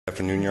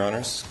afternoon, Your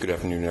Honors. Good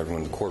afternoon,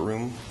 everyone in the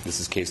courtroom. This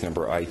is case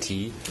number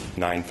IT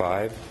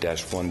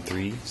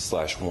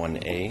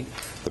 95-13/1A,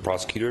 the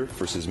prosecutor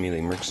versus Mile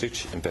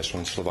Mrkšić and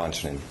Veselin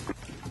Šljivančanin.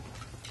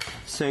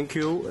 Thank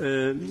you,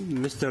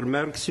 Mr.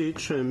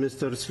 Mrkšić,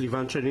 Mr.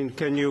 Šljivančanin.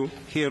 Can you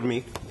hear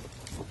me?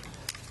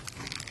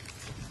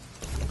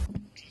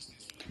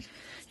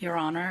 Your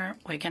Honor,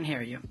 we can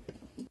hear you.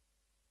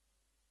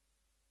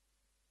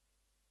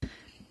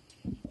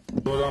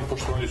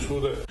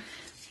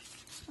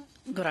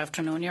 Good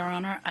afternoon, Your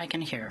Honor. I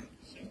can hear.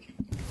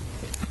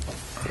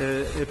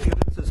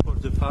 Appearances for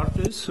the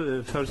parties.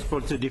 First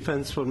for the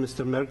defense for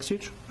Mr.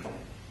 Mrkšić.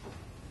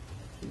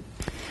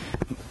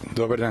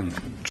 Dobar dan.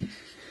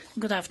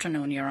 Good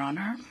afternoon, Your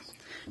Honor.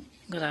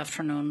 Good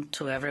afternoon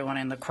to everyone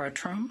in the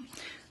courtroom.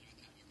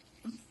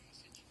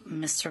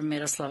 Mr.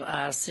 Miroslav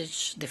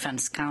Arsic,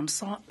 Defense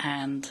Counsel,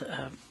 and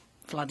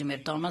Vladimir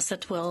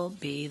Domaset will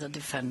be the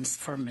defense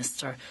for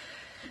Mr.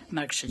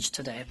 Mrkšić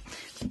today.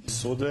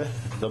 Sude,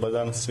 dobar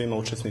dan svima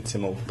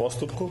učesnicima u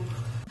postupku.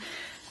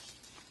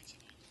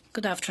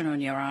 Good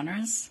afternoon, Your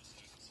Honors.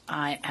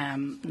 I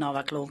am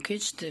Novak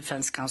Lukic,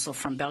 Defense Counsel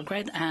from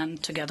Belgrade,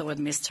 and together with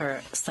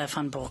Mr.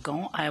 Stefan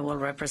Bourgon, I will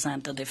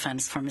represent the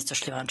defense for Mr.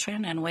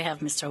 Šljivančanin, and we have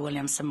Mr.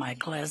 William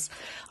Michael as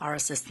our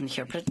assistant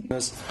here.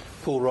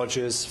 Paul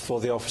Rogers for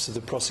the Office of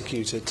the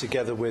Prosecutor,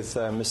 together with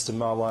Mr.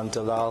 Marwan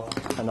Dalal,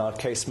 and our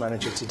case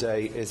manager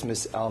today is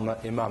Ms. Alma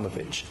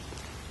Imamovic.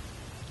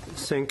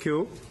 Thank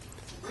you.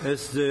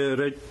 As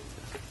the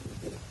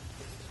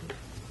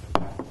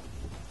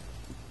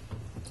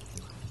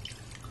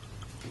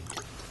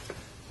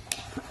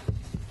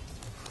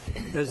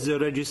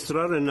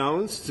registrar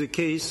announced, the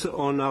case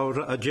on our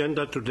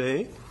agenda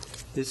today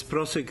is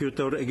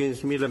prosecutor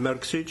against Mile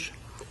Mrkšić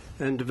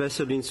and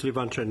Veselin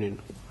Šljivančanin.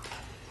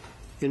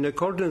 In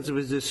accordance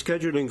with the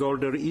scheduling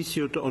order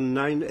issued on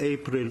 9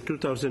 April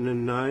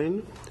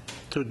 2009,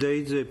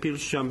 today the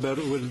appeals chamber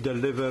will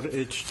deliver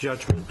its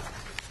judgment.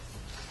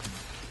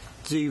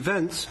 The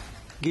events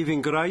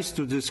giving rise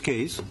to this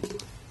case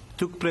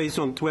took place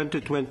on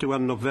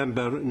 2021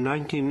 November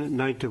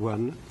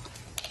 1991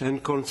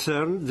 and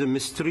concerned the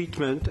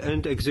mistreatment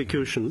and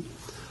execution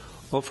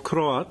of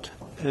Croat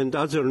and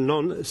other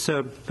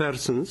non-Serb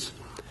persons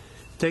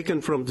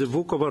taken from the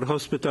Vukovar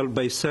hospital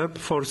by Serb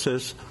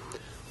forces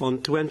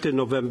on 20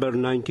 November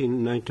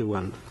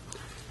 1991.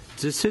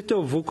 The city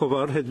of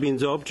Vukovar had been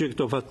the object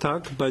of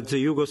attack by the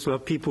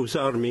Yugoslav People's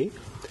Army,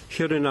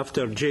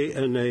 hereinafter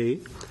JNA,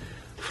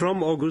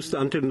 from August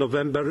until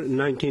November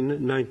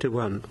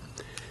 1991.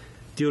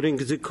 During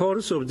the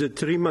course of the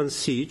 3-month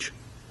siege,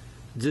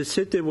 the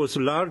city was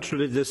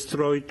largely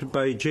destroyed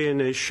by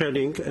JNA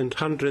shelling and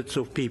hundreds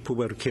of people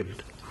were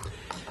killed.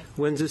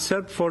 When the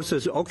Serb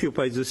forces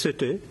occupied the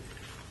city,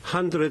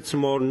 hundreds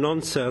more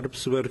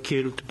non-Serbs were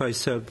killed by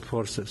Serb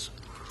forces.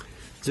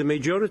 The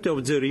majority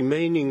of the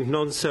remaining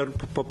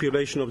non-Serb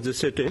population of the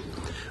city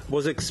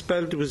was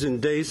expelled within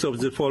days of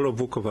the fall of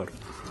Vukovar.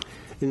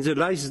 In the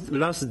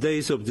last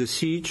days of the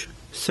siege,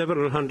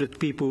 several hundred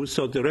people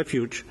sought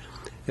refuge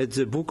at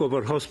the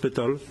Vukovar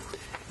hospital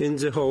in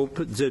the hope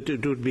that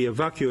it would be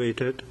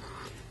evacuated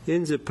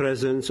in the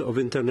presence of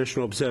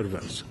international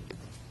observers.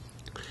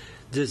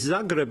 The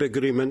Zagreb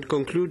Agreement,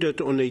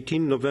 concluded on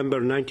 18 November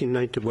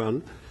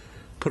 1991,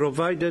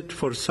 provided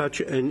for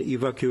such an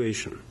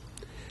evacuation.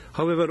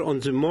 However,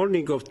 on the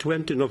morning of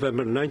 20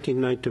 November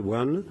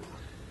 1991,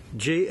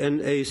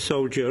 JNA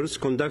soldiers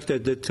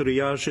conducted the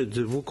triage at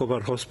the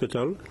Vukovar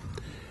hospital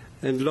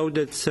and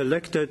loaded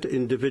selected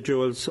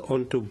individuals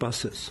onto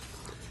buses.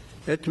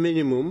 At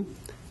minimum,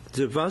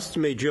 the vast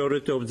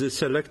majority of the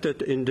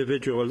selected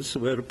individuals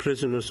were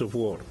prisoners of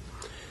war.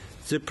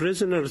 The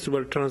prisoners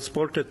were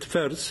transported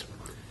first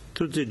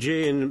to the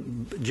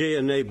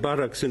JNA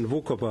barracks in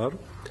Vukovar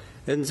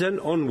and then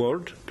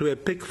onward to a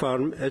pig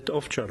farm at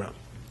Ovčara.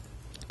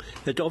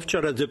 At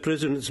Ovčara, the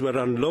prisoners were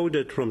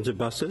unloaded from the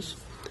buses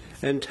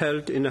and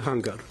held in a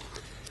hangar.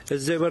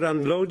 As they were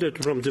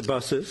unloaded from the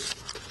buses,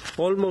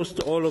 almost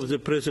all of the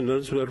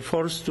prisoners were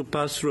forced to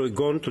pass through a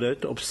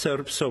gauntlet of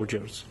Serb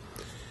soldiers,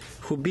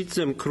 who beat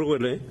them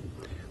cruelly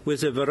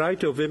with a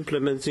variety of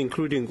implements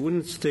including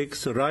wooden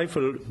sticks,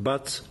 rifle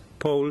butts,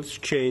 poles,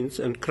 chains,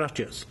 and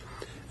crutches,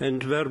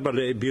 and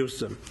verbally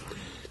abused them.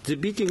 The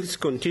beatings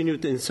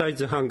continued inside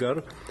the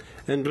hangar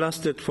and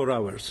lasted for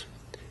hours.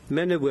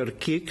 Many were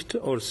kicked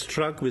or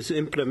struck with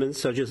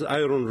implements such as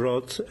iron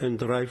rods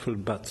and rifle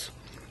butts.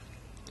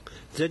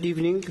 That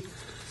evening,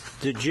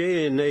 the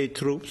JNA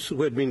troops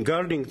who had been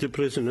guarding the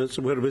prisoners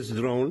were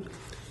withdrawn,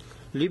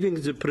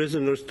 leaving the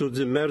prisoners to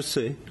the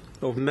mercy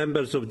of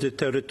members of the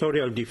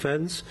territorial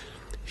defense,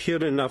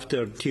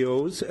 hereinafter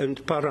TOs,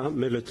 and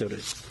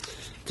paramilitaries.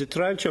 The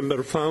trial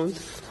chamber found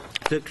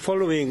that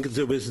following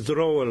the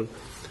withdrawal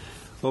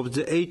of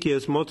the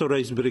 80th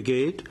Motorized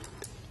Brigade,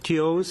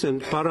 TOs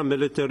and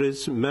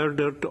paramilitaries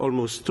murdered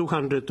almost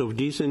 200 of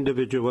these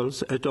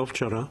individuals at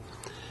Ovčara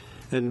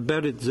and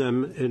buried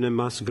them in a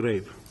mass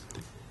grave.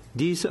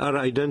 These are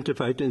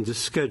identified in the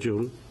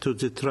schedule to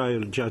the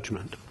trial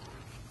judgment.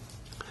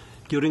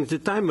 During the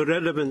time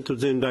relevant to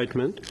the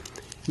indictment,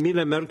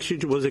 Mile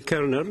Mrkšić was a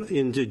colonel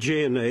in the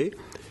JNA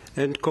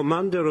and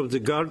commander of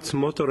the Guards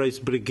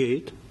Motorized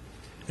Brigade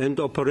and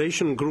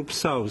Operation Group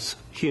South,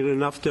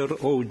 hereinafter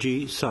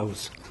OG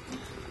South.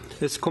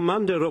 As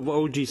commander of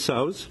OG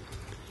South,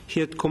 he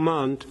had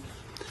command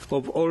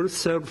of all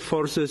Serb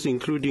forces,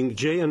 including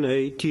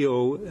JNA,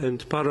 TO,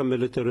 and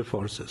paramilitary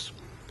forces.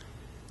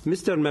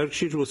 Mr.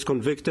 Mrkšić was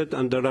convicted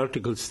under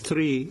Articles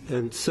 3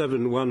 and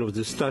 7.1 of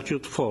the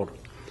statute for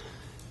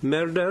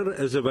murder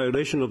as a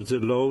violation of the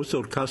laws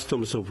or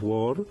customs of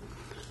war,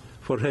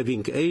 for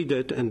having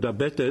aided and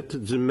abetted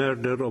the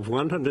murder of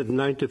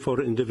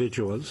 194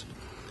 individuals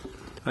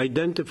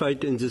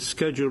identified in the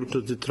schedule to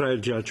the trial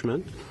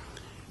judgment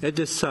at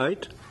a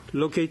site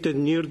located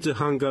near the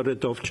hangar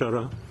at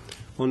Ovčara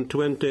on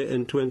 20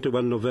 and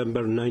 21 November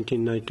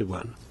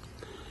 1991.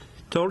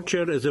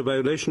 Torture as a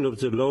violation of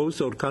the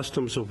laws or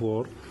customs of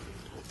war,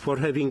 for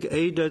having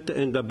aided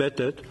and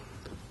abetted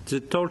the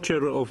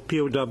torture of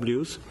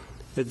POWs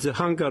at the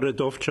hangar at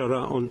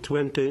Ovčara on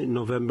 20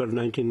 November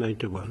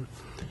 1991,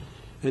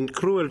 and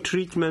cruel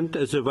treatment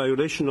as a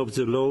violation of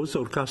the laws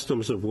or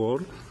customs of war,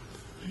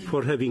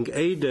 for having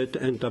aided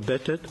and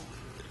abetted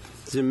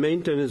the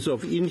maintenance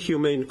of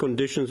inhumane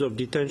conditions of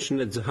detention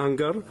at the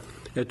hangar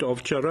at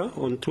Ovčara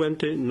on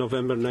 20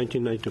 November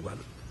 1991.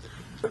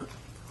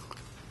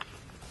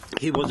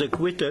 He was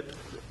acquitted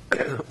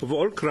of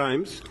all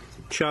crimes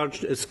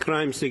charged as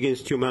crimes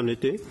against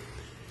humanity,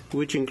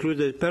 which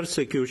included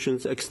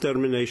persecutions,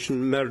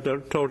 extermination,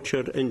 murder,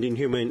 torture, and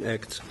inhumane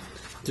acts.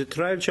 The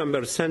trial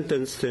chamber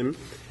sentenced him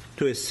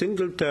to a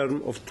single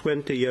term of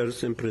 20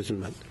 years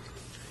imprisonment.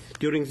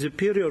 During the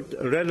period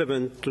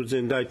relevant to the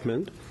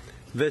indictment,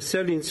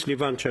 Veselin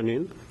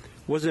Šljivančanin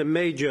was a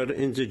major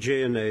in the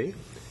JNA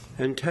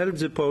and held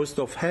the post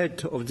of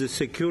head of the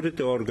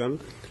security organ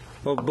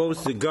of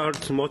both the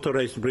Guards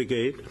Motorized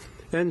Brigade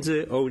and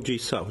the OG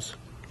South.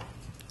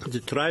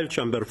 The trial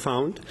chamber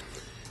found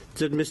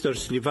that Mr.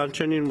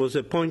 Šljivančanin was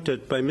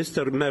appointed by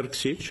Mr.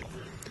 Mrkšić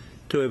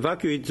to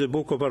evacuate the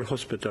Vukovar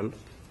hospital.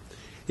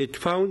 It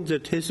found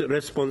that his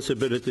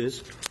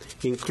responsibilities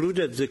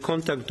included the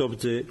conduct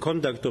of the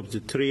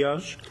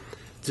triage,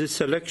 the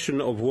selection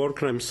of war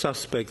crime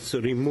suspects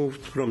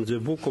removed from the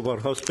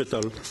Vukovar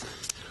hospital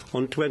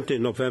on 20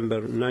 November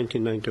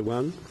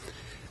 1991,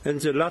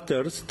 and the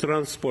latter's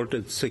transport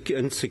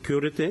and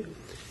security,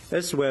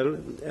 as well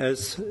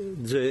as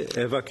the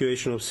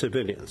evacuation of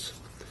civilians.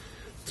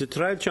 The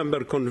trial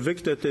chamber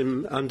convicted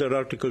him under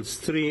Articles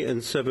 3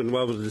 and 7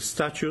 of the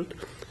statute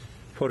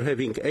for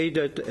having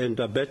aided and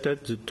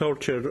abetted the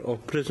torture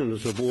of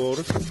prisoners of war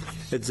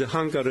at the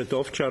hangar at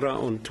Ovčara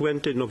on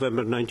 20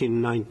 November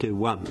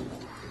 1991.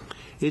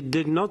 It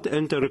did not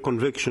enter a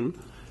conviction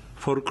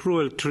for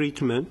cruel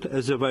treatment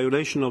as a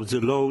violation of the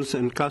laws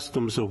and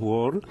customs of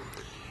war,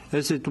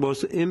 as it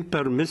was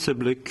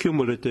impermissibly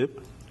cumulative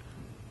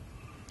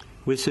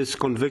with his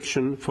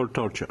conviction for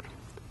torture.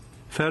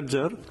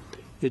 Further,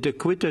 it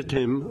acquitted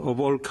him of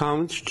all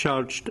counts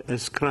charged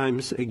as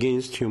crimes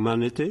against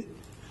humanity,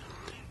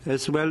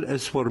 as well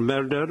as for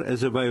murder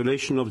as a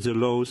violation of the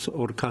laws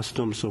or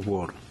customs of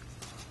war.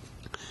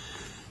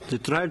 The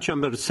trial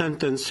chamber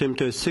sentenced him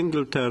to a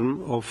single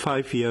term of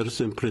 5 years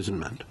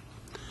imprisonment.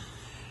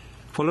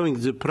 Following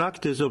the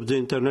practice of the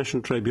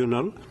International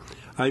Tribunal,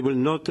 I will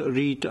not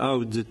read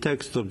out the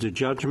text of the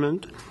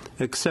judgment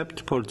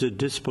except for the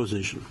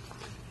disposition.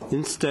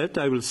 Instead,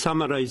 I will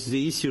summarize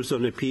the issues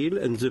on appeal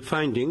and the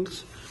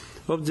findings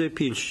of the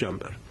appeals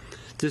chamber.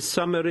 This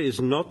summary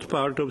is not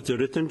part of the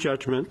written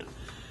judgment,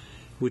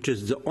 which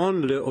is the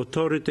only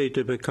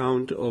authoritative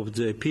account of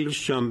the appeals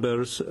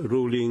chamber's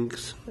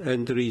rulings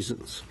and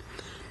reasons.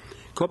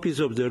 Copies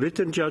of the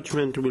written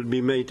judgment will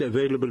be made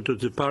available to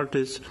the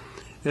parties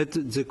at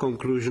the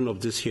conclusion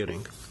of this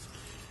hearing.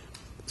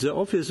 The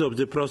Office of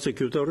the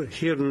Prosecutor,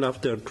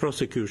 hereinafter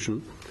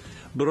prosecution,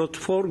 brought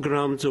 4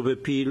 grounds of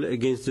appeal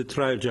against the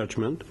trial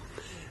judgment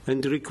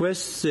and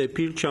requests the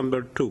appeal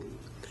chamber to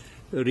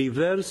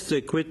reverse the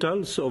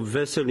acquittals of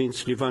Veselin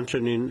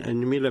Šljivančanin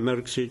and Mile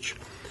Mrkšić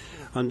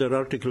under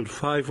Article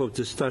 5 of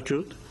the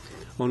statute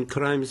on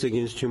crimes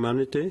against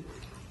humanity,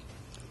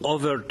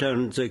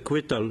 overturn the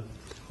acquittal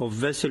of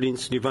Veselin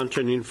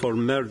Šljivančanin for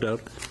murder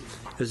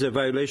as a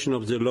violation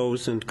of the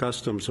laws and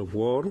customs of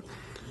war,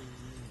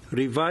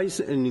 revise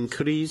and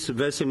increase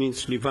Veselin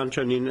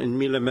Šljivančanin and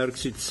Mile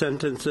Mrkšić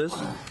sentences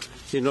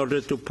in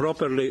order to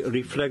properly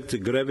reflect the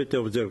gravity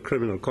of their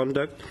criminal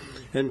conduct,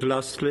 and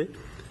lastly,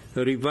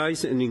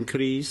 revise and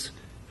increase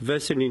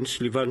Veselin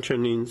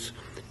Šljivančanin's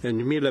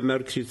and Mile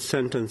Mrkšić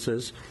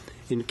sentences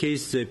in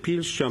case the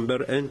appeals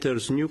chamber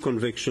enters new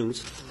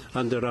convictions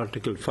under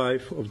Article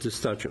 5 of the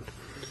statute.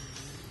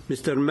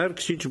 Mr.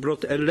 Mrkšić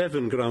brought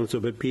 11 grounds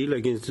of appeal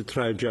against the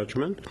trial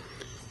judgment.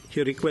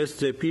 He requests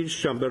the appeals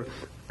chamber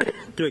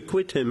to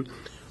acquit him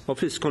of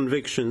his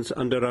convictions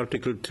under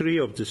Article 3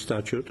 of the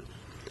statute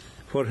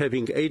for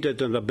having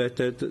aided and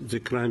abetted the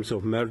crimes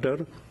of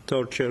murder,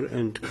 torture,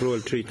 and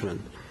cruel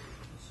treatment.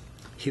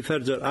 He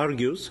further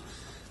argues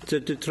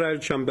that the trial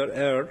chamber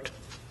erred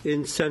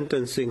in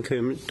sentencing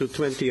him to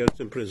 20 years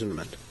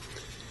imprisonment.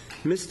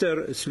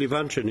 Mr.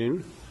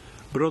 Šljivančanin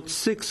brought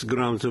 6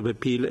 grounds of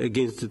appeal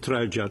against the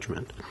trial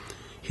judgment.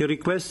 He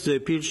requests the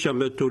appeals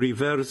chamber to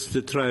reverse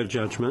the trial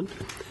judgment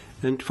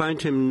and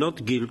find him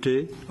not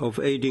guilty of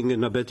aiding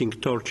and abetting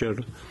torture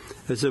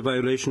as a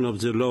violation of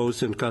the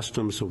laws and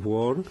customs of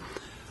war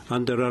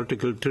under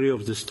Article 3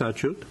 of the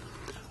statute,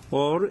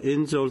 or,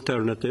 in the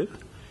alternative,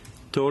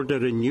 to order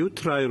a new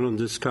trial on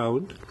this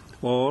count,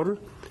 or,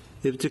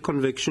 if the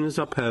conviction is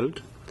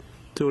upheld,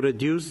 to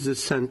reduce the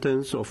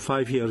sentence of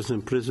 5 years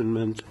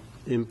imprisonment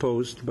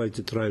imposed by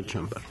the trial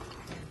chamber.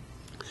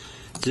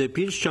 The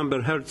appeals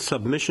chamber heard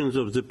submissions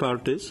of the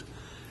parties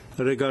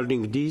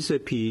regarding these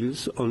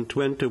appeals on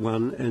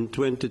 21 and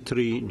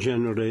 23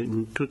 January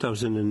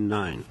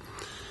 2009.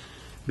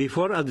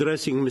 Before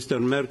addressing Mr.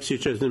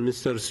 Mrkšić and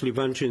Mr.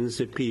 Šljivančanin's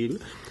appeal,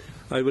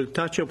 I will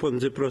touch upon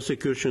the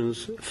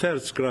prosecution's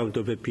first ground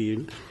of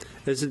appeal,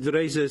 as it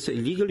raises a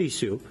legal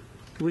issue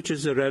which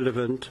is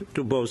relevant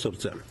to both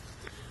of them.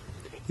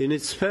 In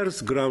its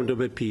first ground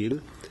of appeal,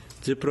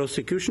 the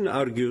prosecution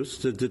argues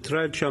that the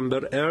trial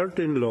chamber erred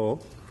in law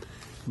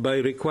by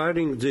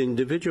requiring the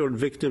individual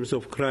victims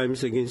of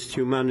crimes against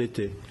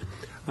humanity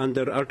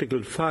under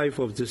Article 5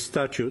 of the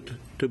statute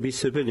to be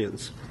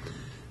civilians,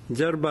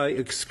 thereby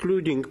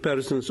excluding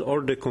persons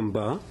hors de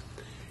combat,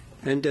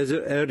 and as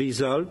a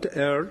result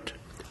erred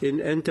in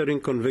entering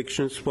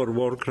convictions for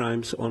war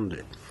crimes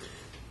only.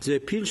 The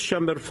appeals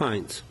chamber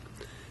finds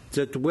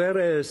that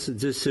whereas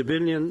the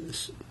civilian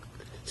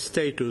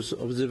status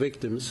of the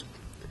victims,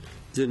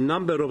 the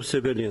number of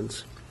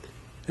civilians,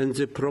 and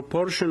the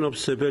proportion of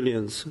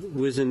civilians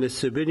within a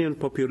civilian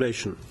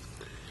population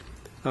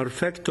are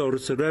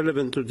factors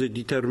relevant to the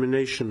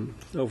determination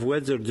of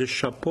whether the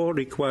chapeau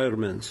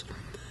requirements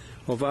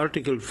of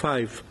Article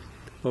 5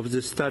 of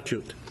the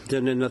statute,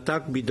 that an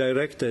attack be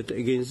directed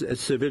against a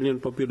civilian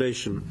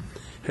population,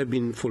 have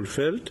been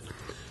fulfilled,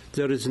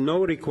 there is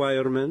no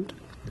requirement,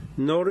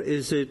 nor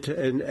is it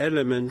an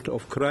element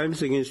of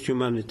crimes against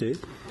humanity,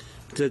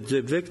 that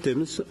the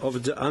victims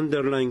of the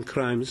underlying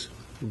crimes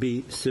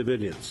be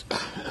civilians.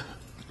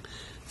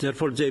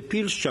 Therefore, the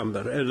appeals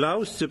chamber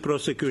allows the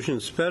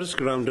prosecution's first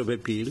ground of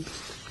appeal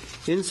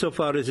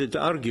insofar as it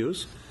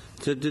argues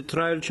that the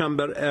trial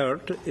chamber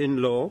erred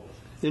in law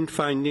in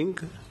finding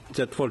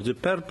that for the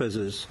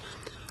purposes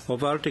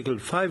of Article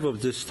 5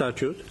 of the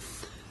statute,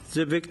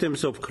 the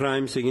victims of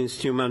crimes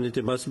against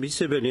humanity must be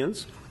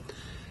civilians,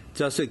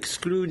 thus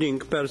excluding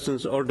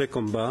persons hors de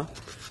combat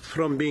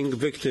from being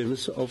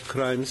victims of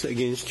crimes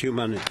against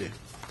humanity.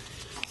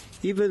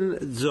 Even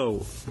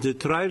though the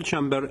trial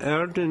chamber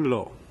erred in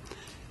law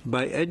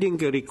by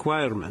adding a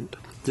requirement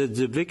that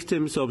the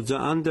victims of the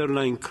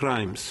underlying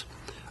crimes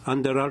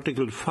under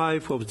Article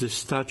 5 of the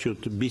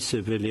statute be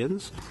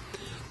civilians,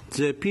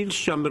 the appeals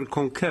chamber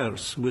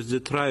concurs with the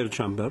trial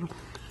chamber,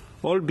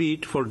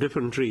 albeit for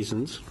different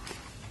reasons,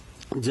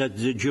 that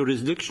the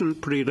jurisdiction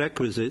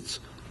prerequisites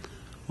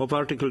of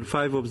Article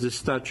 5 of the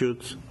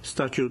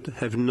statute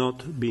have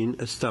not been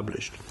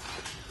established.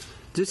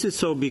 This is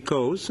so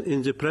because,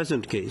 in the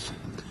present case,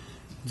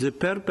 the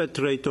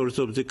perpetrators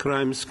of the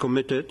crimes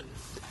committed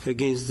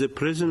against the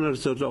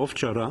prisoners of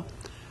Ovčara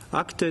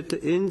acted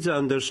in the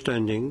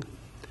understanding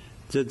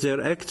that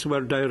their acts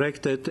were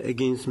directed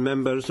against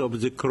members of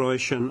the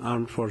Croatian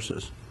armed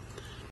forces.